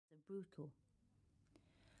brutal.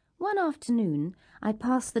 One afternoon I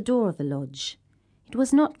passed the door of the lodge. It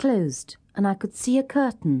was not closed, and I could see a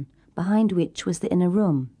curtain, behind which was the inner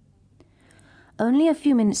room. Only a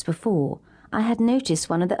few minutes before, I had noticed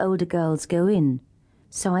one of the older girls go in,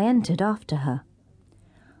 so I entered after her.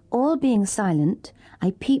 All being silent,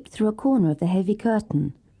 I peeped through a corner of the heavy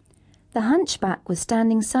curtain. The hunchback was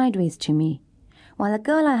standing sideways to me, while a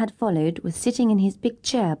girl I had followed was sitting in his big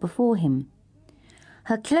chair before him.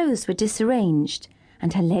 Her clothes were disarranged,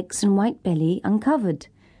 and her legs and white belly uncovered.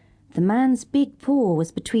 The man's big paw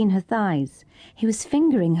was between her thighs. He was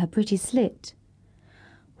fingering her pretty slit.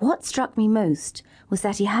 What struck me most was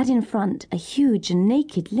that he had in front a huge and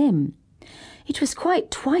naked limb. It was quite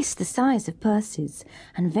twice the size of Percy's,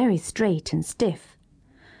 and very straight and stiff.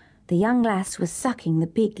 The young lass was sucking the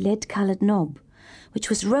big lead-coloured knob, which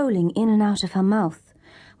was rolling in and out of her mouth,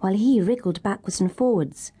 while he wriggled backwards and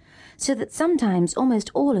forwards, so that sometimes almost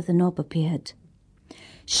all of the knob appeared.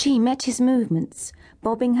 She met his movements,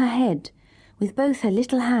 bobbing her head, with both her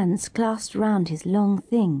little hands clasped round his long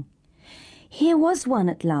thing. Here was one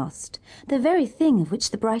at last, the very thing of which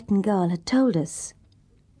the Brighton girl had told us.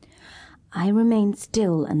 I remained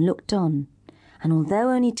still and looked on, and although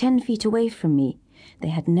only 10 feet away from me, they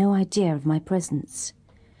had no idea of my presence.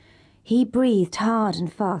 He breathed hard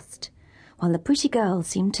and fast, while the pretty girl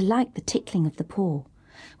seemed to like the tickling of the paw,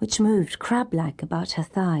 which moved crab-like about her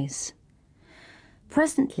thighs.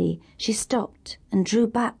 Presently she stopped and drew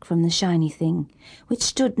back from the shiny thing, which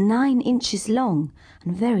stood 9 inches long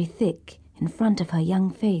and very thick in front of her young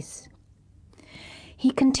face.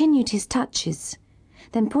 He continued his touches,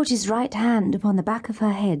 then put his right hand upon the back of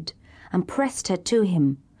her head and pressed her to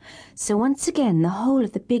him, so once again the whole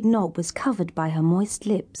of the big knob was covered by her moist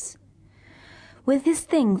lips. With his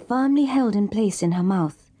thing firmly held in place in her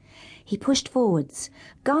mouth, he pushed forwards,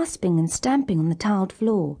 gasping and stamping on the tiled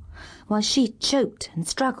floor, while she choked and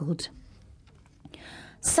struggled.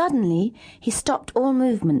 Suddenly he stopped all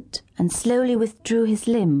movement and slowly withdrew his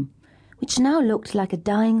limb, which now looked like a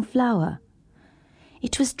dying flower.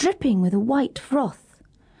 It was dripping with a white froth,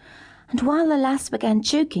 and while the lass began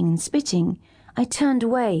choking and spitting, I turned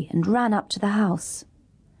away and ran up to the house.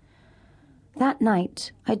 That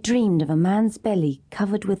night I dreamed of a man's belly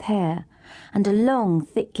covered with hair, and a long,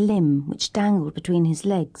 thick limb which dangled between his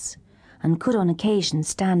legs, and could on occasion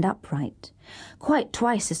stand upright, quite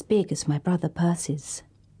twice as big as my brother Percy's.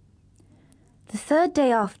 The 3rd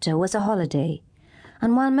day after was a holiday,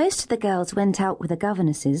 and while most of the girls went out with the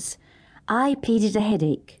governesses, I pleaded a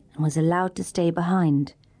headache and was allowed to stay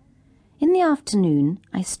behind. In the afternoon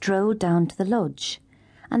I strolled down to the lodge,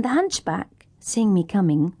 and the hunchback, seeing me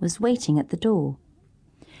coming, was waiting at the door.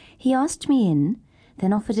 He asked me in,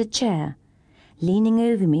 then offered a chair, leaning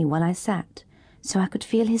over me while I sat, so I could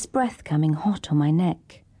feel his breath coming hot on my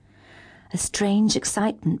neck. A strange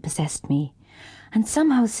excitement possessed me, and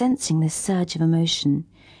somehow sensing this surge of emotion,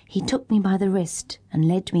 he took me by the wrist and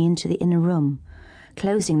led me into the inner room,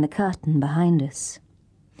 closing the curtain behind us.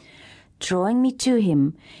 Drawing me to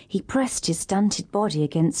him, he pressed his stunted body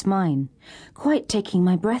against mine, quite taking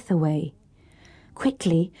my breath away.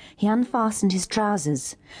 Quickly he unfastened his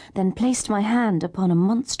trousers, then placed my hand upon a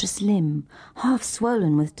monstrous limb, half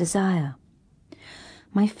swollen with desire.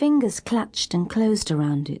 My fingers clutched and closed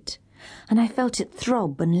around it, and I felt it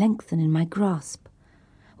throb and lengthen in my grasp,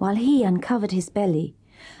 while he uncovered his belly,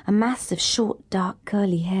 a mass of short, dark,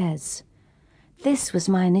 curly hairs. This was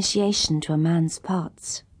my initiation to a man's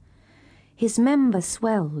parts. His member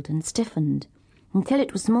swelled and stiffened until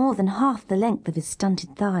it was more than half the length of his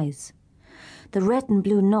stunted thighs, the red and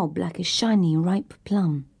blue knob like a shiny, ripe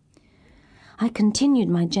plum. I continued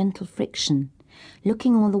my gentle friction,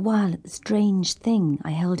 looking all the while at the strange thing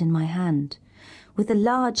I held in my hand, with the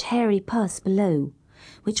large hairy purse below,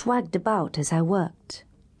 which wagged about as I worked.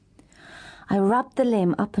 I rubbed the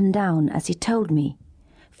limb up and down as he told me,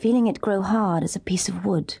 feeling it grow hard as a piece of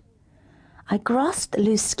wood. I grasped the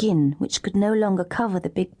loose skin which could no longer cover the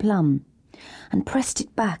big plum, and pressed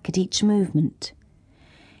it back at each movement.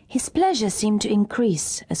 His pleasure seemed to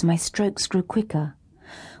increase as my strokes grew quicker,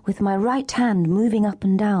 with my right hand moving up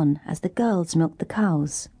and down as the girls milked the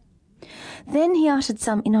cows. Then he uttered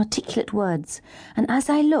some inarticulate words, and as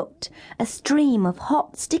I looked, a stream of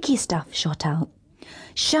hot, sticky stuff shot out,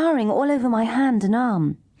 showering all over my hand and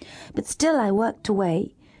arm, but still I worked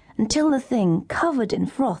away, until the thing, covered in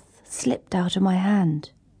froth, slipped out of my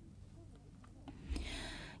hand.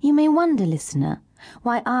 You may wonder, listener,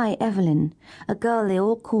 why I, Eveline, a girl they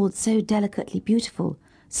all called so delicately beautiful,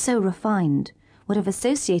 so refined, would have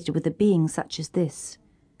associated with a being such as this.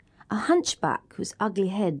 A hunchback whose ugly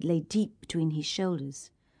head lay deep between his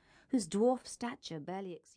shoulders, whose dwarf stature barely exceeded